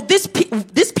 And so this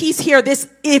piece here, this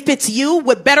if it's you,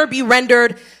 would better be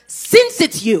rendered, since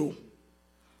it's you,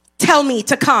 tell me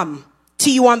to come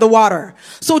to you on the water.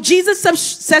 So Jesus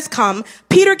says come.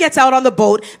 Peter gets out on the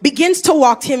boat, begins to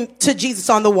walk him to Jesus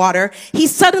on the water. He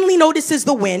suddenly notices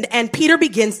the wind and Peter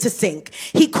begins to sink.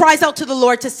 He cries out to the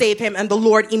Lord to save him, and the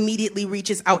Lord immediately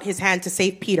reaches out his hand to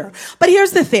save Peter. But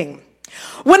here's the thing.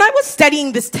 When I was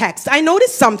studying this text, I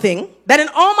noticed something that in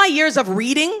all my years of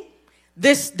reading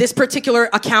this particular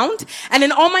account, and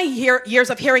in all my years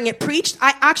of hearing it preached,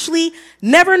 I actually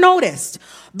never noticed.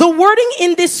 The wording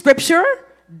in this scripture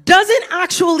doesn't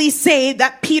actually say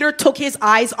that Peter took his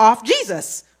eyes off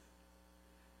Jesus.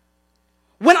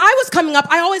 When I was coming up,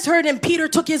 I always heard him, Peter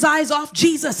took his eyes off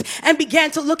Jesus and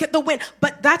began to look at the wind.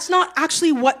 But that's not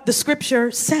actually what the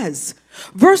scripture says.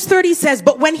 Verse 30 says,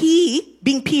 but when he,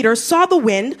 being Peter, saw the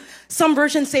wind, some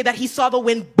versions say that he saw the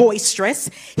wind boisterous,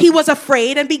 he was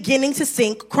afraid and beginning to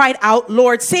sink, cried out,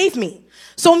 Lord, save me.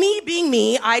 So me being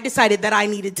me, I decided that I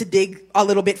needed to dig a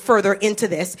little bit further into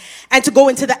this and to go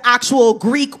into the actual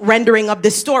Greek rendering of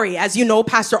this story. As you know,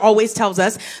 Pastor always tells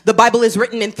us the Bible is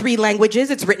written in 3 languages.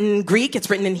 It's written in Greek, it's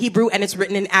written in Hebrew, and it's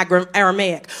written in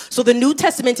Aramaic. So the New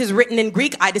Testament is written in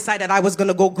Greek. I decided I was going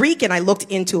to go Greek, and I looked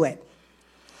into it.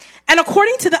 And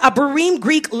according to the Abarim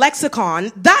Greek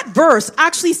lexicon, that verse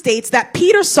actually states that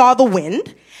Peter saw the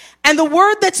wind, and the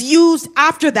word that's used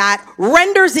after that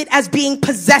renders it as being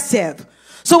possessive.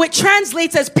 So it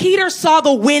translates as Peter saw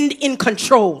the wind in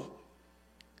control.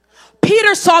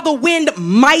 Peter saw the wind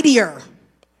mightier.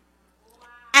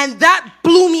 And that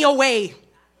blew me away.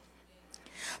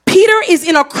 Peter is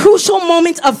in a crucial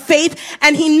moment of faith,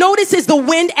 and he notices the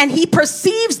wind, and he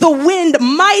perceives the wind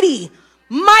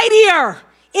mightier,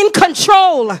 in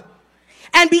control,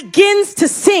 and begins to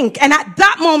sink. And at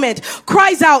that moment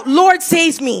cries out, Lord,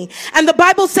 save me. And the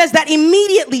Bible says that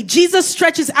immediately Jesus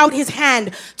stretches out his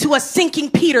hand to a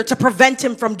sinking Peter to prevent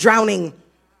him from drowning.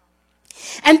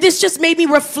 And this just made me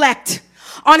reflect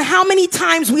on how many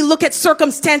times we look at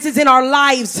circumstances in our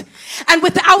lives, and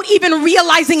without even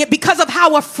realizing it, because of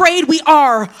how afraid we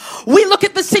are, we look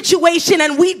at the situation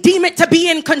and we deem it to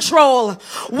be in control.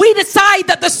 We decide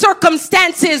that the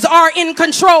circumstances are in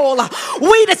control.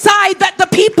 We decide that the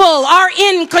people are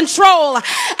in control,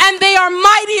 and they are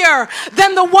mightier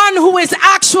than the one who is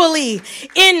actually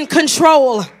in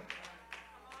control.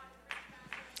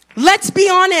 Let's be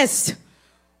honest.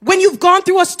 When you've gone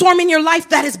through a storm in your life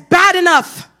that is bad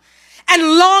enough and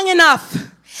long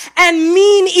enough and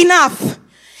mean enough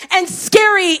and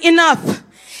scary enough,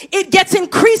 it gets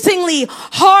increasingly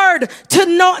hard to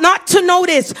not to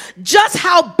notice just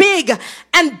how big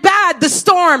and bad the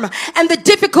storm and the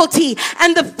difficulty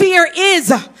and the fear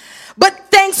is. But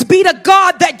thanks be to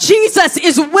God that Jesus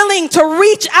is willing to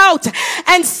reach out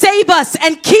and save us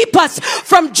and keep us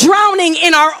from drowning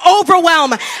in our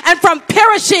overwhelm and from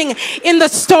perishing in the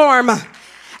storm.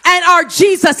 And our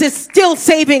Jesus is still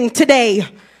saving today.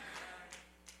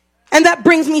 And that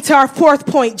brings me to our 4th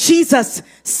point. Jesus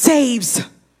saves.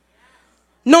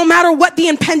 No matter what the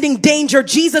impending danger,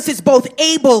 Jesus is both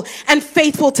able and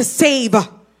faithful to save.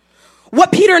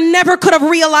 What Peter never could have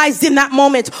realized in that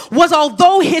moment was,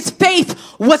 although his faith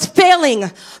was failing,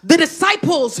 the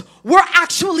disciples were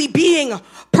actually being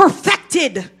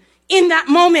perfected in that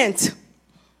moment.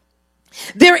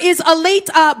 There is a late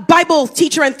Bible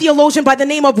teacher and theologian by the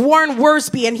name of Warren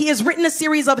Wiersbe, and he has written a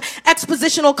series of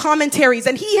expositional commentaries,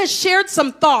 and he has shared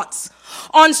some thoughts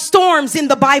on storms in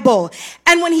the Bible.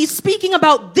 And when he's speaking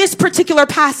about this particular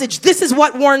passage, this is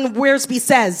what Warren Wiersbe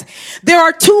says. There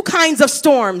are 2 kinds of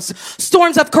storms.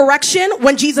 Storms of correction,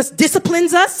 when Jesus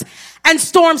disciplines us, and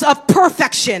storms of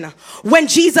perfection, when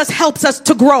Jesus helps us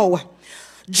to grow.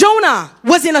 Jonah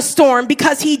was in a storm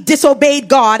because he disobeyed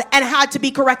God and had to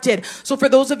be corrected. So for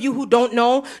those of you who don't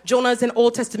know, Jonah is an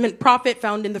Old Testament prophet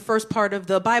found in the first part of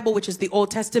the Bible, which is the Old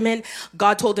Testament.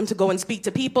 God told him to go and speak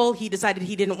to people. He decided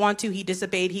he didn't want to. He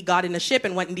disobeyed. He got in a ship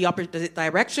and went in the opposite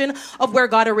direction of where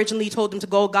God originally told him to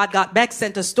go. God got back,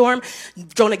 sent a storm.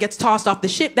 Jonah gets tossed off the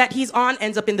ship that he's on,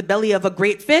 ends up in the belly of a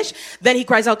great fish. Then he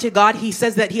cries out to God. He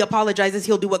says that he apologizes.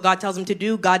 He'll do what God tells him to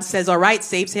do. God says, all right,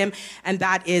 saves him. And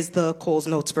that is the Coles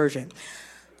Notes version.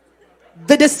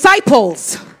 The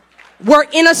disciples were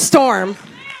in a storm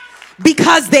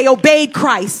because they obeyed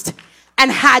Christ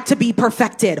and had to be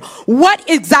perfected. What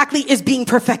exactly is being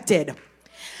perfected?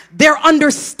 Their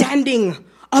understanding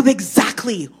of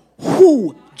exactly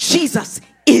who Jesus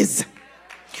is.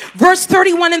 Verse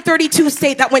 31 and 32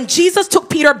 state that when Jesus took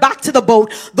Peter back to the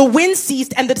boat, the wind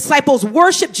ceased and the disciples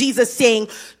worshiped Jesus, saying,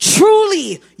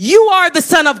 truly, you are the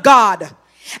Son of God.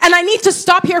 And I need to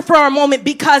stop here for a moment,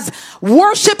 because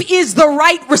worship is the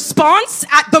right response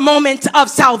at the moment of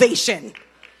salvation.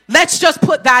 Let's just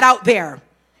put that out there.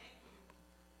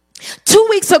 2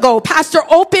 weeks ago, Pastor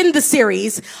opened the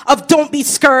series of Don't Be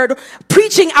Scared,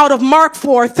 preaching out of Mark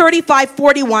 4, 35,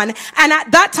 41. And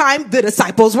at that time, the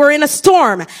disciples were in a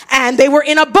storm and they were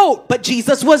in a boat, but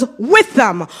Jesus was with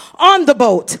them on the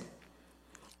boat.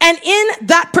 And in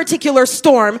that particular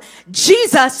storm,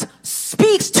 Jesus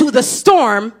speaks to the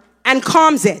storm and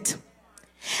calms it.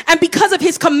 And because of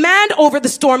his command over the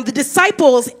storm, the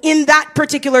disciples in that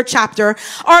particular chapter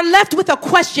are left with a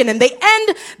question. And they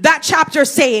end that chapter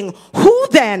saying, who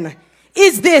then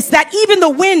is this that even the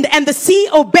wind and the sea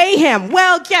obey him?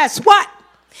 Well, guess what?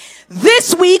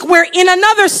 This week we're in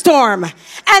another storm.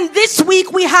 And this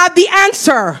week we have the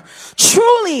answer.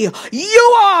 Truly,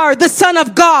 you are the Son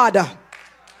of God.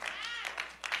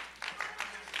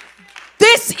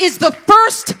 This is the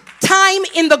first time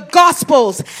in the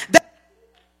Gospels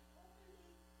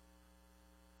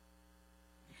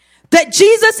that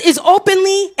Jesus is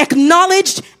openly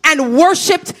acknowledged and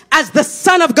worshiped as the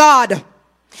Son of God.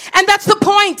 And that's the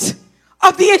point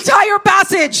of the entire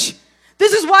passage.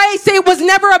 This is why I say it was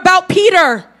never about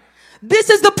Peter. This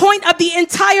is the point of the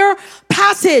entire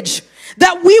passage,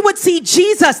 that we would see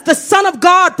Jesus, the Son of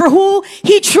God, for who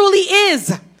he truly is.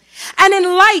 And in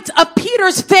light of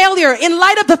Peter's failure, in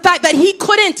light of the fact that he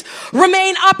couldn't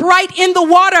remain upright in the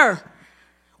water,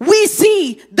 we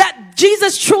see that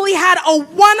Jesus truly had a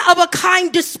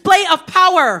one-of-a-kind display of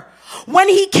power when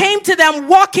he came to them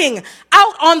walking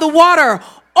out on the water.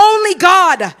 Only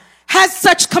God has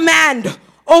such command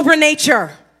over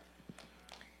nature.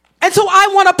 And so I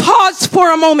want to pause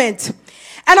for a moment.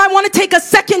 And I want to take a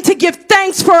second to give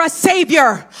thanks for a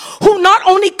Savior who not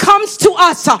only comes to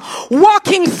us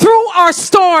walking through our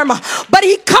storm, but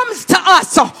he comes to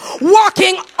us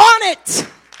walking on it.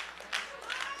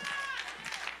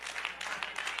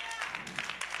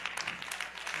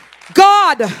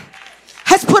 God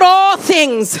has put all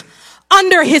things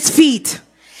under his feet.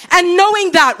 And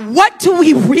knowing that, what do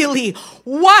we really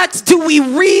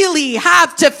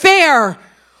have to fear?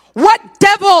 What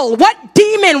devil, what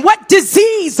demon, what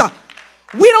disease?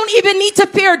 We don't even need to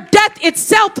fear death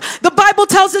itself. The Bible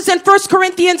tells us in 1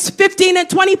 Corinthians 15 and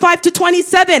 25 to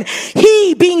 27,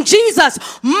 he, being Jesus,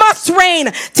 must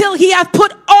reign till he hath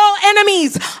put all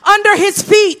enemies under his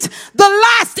feet. The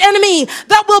last enemy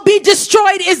that will be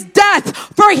destroyed is death,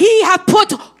 for he hath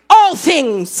put all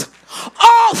things,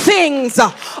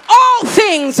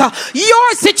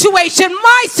 your situation,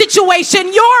 my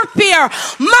situation, your fear,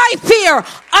 my fear,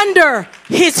 under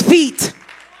his feet.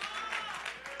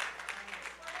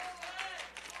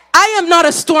 I am not a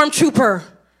stormtrooper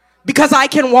because I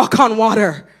can walk on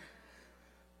water.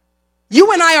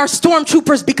 You and I are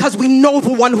stormtroopers because we know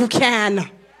the one who can.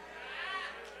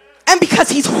 And because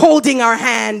he's holding our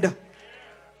hand.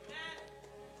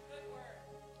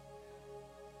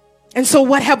 And so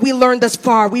what have we learned thus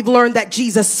far? We've learned that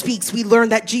Jesus speaks. We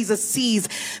learned that Jesus sees,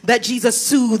 that Jesus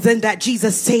soothes, and that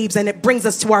Jesus saves. And it brings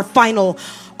us to our final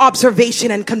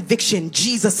observation and conviction.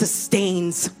 Jesus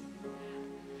sustains.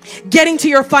 Getting to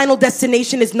your final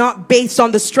destination is not based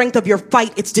on the strength of your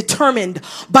fight. It's determined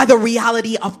by the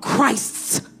reality of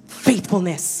Christ's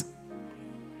faithfulness.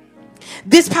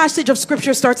 This passage of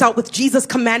scripture starts out with Jesus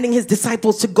commanding his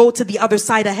disciples to go to the other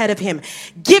side ahead of him.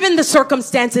 Given the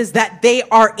circumstances that they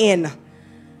are in,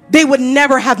 they would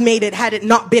never have made it had it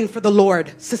not been for the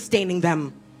Lord sustaining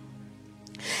them.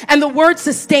 And the word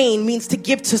sustain means to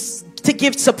give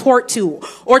support to,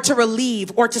 or to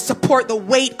relieve, or to support the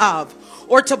weight of,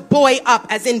 or to buoy up,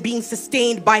 as in being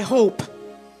sustained by hope.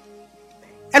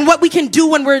 And what we can do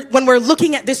when we're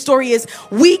looking at this story is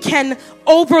we can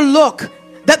overlook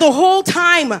that the whole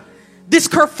time this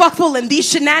kerfuffle and these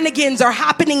shenanigans are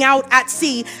happening out at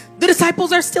sea, the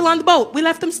disciples are still on the boat. We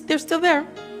left them, they're still there.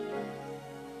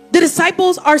 The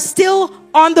disciples are still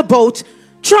on the boat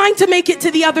trying to make it to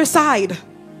the other side.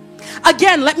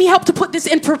 Again, let me help to put this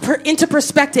into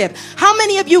perspective. How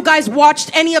many of you guys watched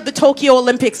any of the Tokyo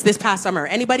Olympics this past summer?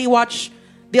 Anybody watch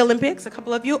the Olympics? A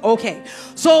couple of you? Okay.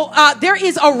 So there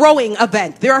is a rowing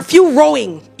event. There are a few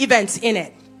rowing events in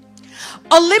it.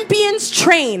 Olympians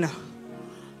train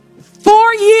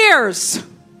 4 years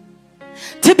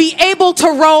to be able to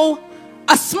row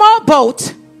a small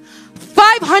boat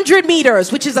 500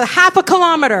 meters, which is a half a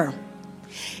kilometer,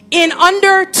 in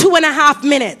under 2.5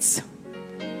 minutes.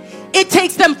 It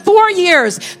takes them 4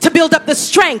 years to build up the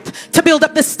strength, to build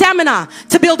up the stamina,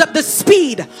 to build up the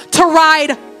speed, to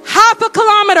ride half a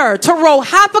kilometer, to row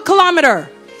half a kilometer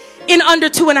in under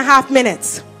 2.5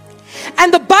 minutes.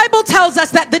 And the Bible tells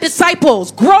us that the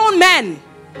disciples, grown men,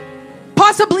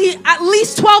 possibly at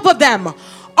least 12 of them,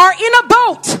 are in a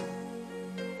boat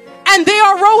and they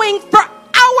are rowing for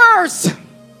hours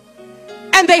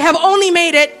and they have only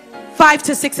made it 5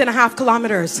 to 6.5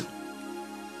 kilometers.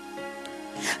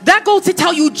 That goes to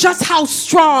tell you just how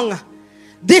strong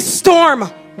this storm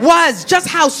was, just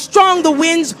how strong the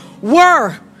winds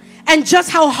were. and just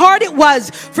how hard it was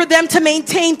for them to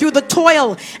maintain through the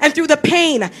toil and through the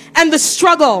pain and the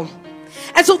struggle.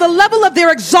 And so the level of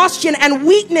their exhaustion and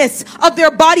weakness of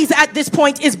their bodies at this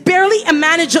point is barely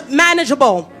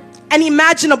manageable and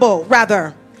imaginable,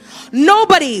 rather.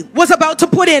 Nobody was about to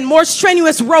put in more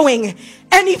strenuous rowing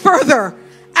any further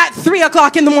at 3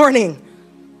 o'clock in the morning.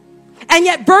 And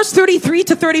yet verse 33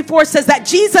 to 34 says that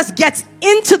Jesus gets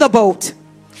into the boat.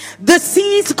 The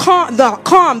seas calm,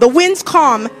 the winds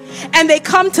calm, and they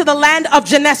come to the land of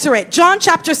Gennesaret. John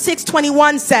chapter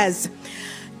 6:21 says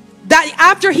that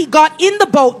after he got in the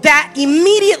boat, that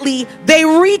immediately they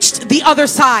reached the other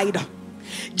side.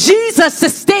 Jesus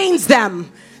sustains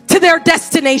them to their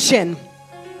destination.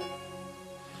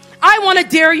 I want to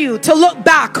dare you to look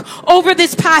back over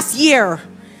this past year.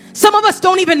 Some of us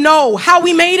don't even know how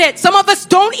we made it. Some of us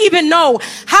don't even know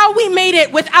how we made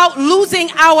it without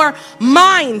losing our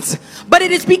minds. But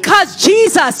it is because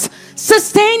Jesus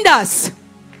sustained us.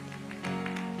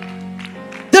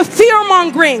 The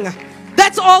fear-mongering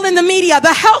that's all in the media,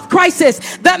 the health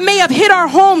crisis that may have hit our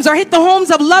homes or hit the homes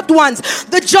of loved ones,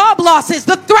 the job losses,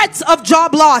 the threats of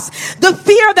job loss, the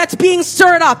fear that's being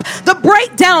stirred up, the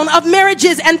breakdown of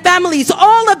marriages and families,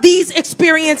 all of these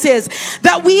experiences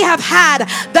that we have had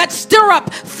that stir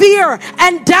up fear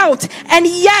and doubt, and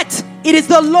yet it is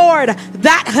the Lord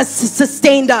that has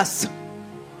sustained us.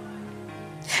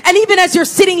 And even as you're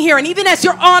sitting here, and even as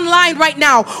you're online right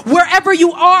now, wherever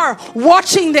you are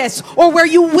watching this, or where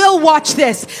you will watch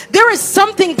this, there is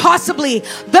something possibly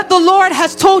that the Lord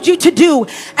has told you to do,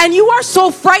 and you are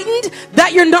so frightened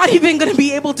that you're not even going to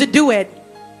be able to do it.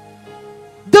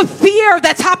 The fear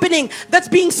that's happening, that's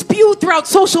being spewed throughout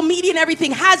social media and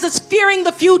everything, has us fearing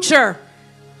the future.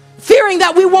 Fearing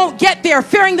that we won't get there,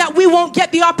 fearing that we won't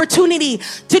get the opportunity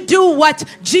to do what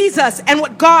Jesus and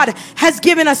what God has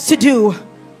given us to do.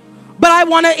 But I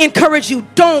want to encourage you,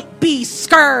 don't be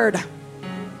scared.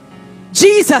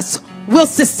 Jesus will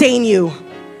sustain you.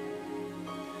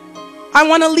 I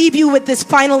want to leave you with this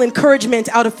final encouragement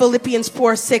out of Philippians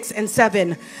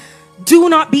 4:6-7. Do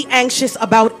not be anxious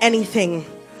about anything,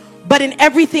 but in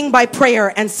everything by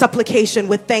prayer and supplication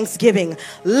with thanksgiving,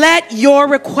 let your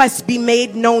requests be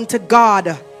made known to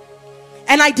God.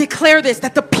 And I declare this,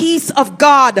 that the peace of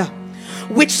God,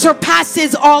 which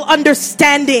surpasses all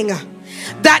understanding,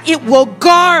 that it will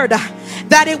guard,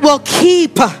 that it will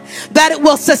keep, that it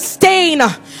will sustain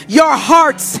your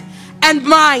hearts and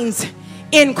minds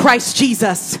in Christ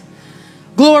Jesus.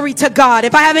 Glory to God.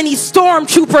 If I have any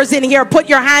stormtroopers in here, put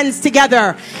your hands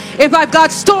together. If I've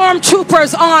got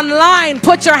stormtroopers online,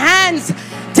 put your hands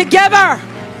together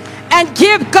and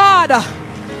give God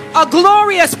a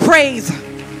glorious praise.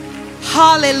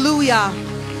 Hallelujah.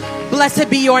 Blessed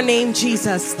be your name,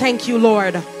 Jesus. Thank you,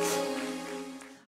 Lord.